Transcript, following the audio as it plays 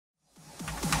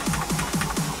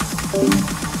I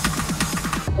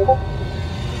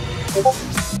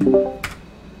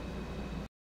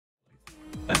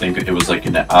think it was like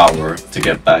an hour to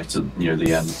get back to near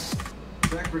the end.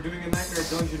 Zach, we're doing a nightmare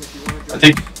dungeon if you want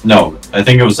to I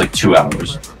think it was like 2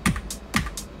 hours.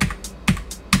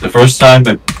 The first time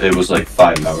it was like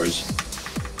 5 hours.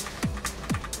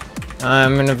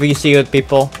 I'm gonna VC with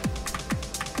people.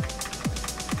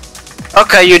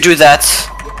 Okay, you do that.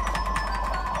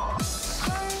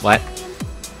 What?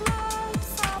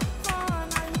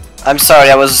 I'm sorry,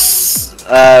 I was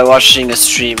watching a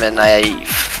stream and I'm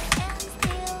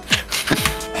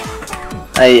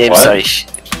sorry.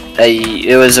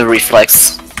 It was a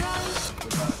reflex.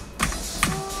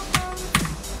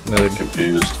 Mood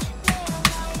confused.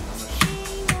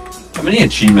 How many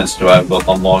achievements do I have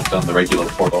unlocked on the regular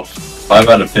portal? 5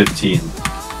 out of 15.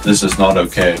 This is not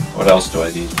okay. What else do I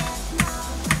need?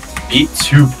 Beat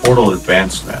 2 portal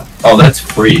advancement. Oh, that's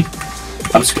free.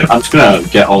 I'm just gonna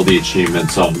get all the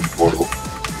achievements on portal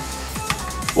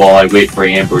while I wait for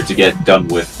Amber to get done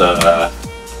with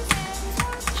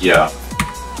yeah.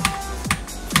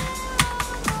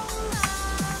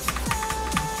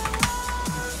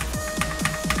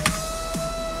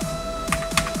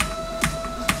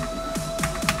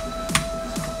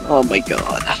 Oh my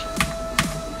god.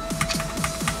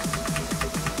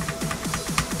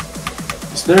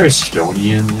 Is there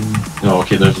Estonian? No,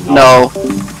 okay, there's not. No.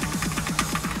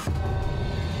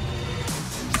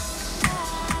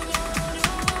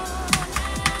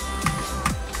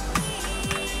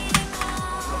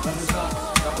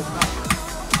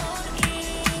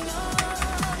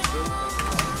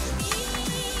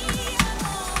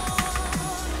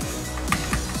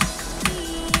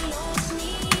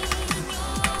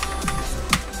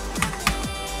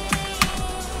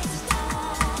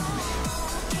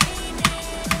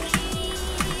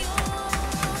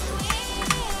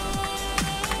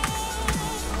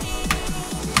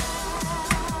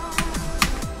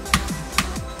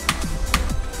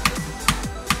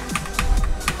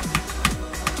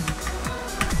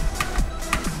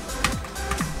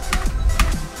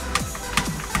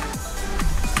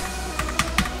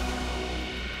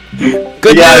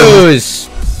 Good news!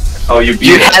 Oh, you beat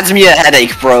You it. had me a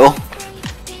headache, bro.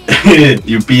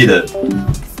 You beat it.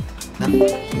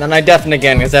 Then I deafen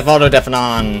again because I have auto deafen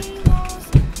on.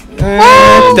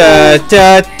 Da da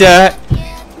da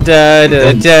da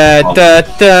da da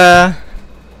da.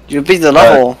 You beat the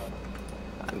level.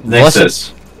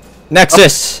 Nexus.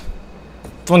 Nexus.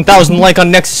 1,000 like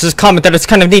on Nexus's comment that it's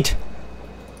kind of neat.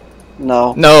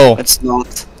 No. No. It's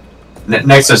not.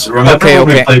 Nexus. Remember when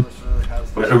we played?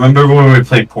 Remember when we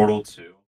played Portal 2?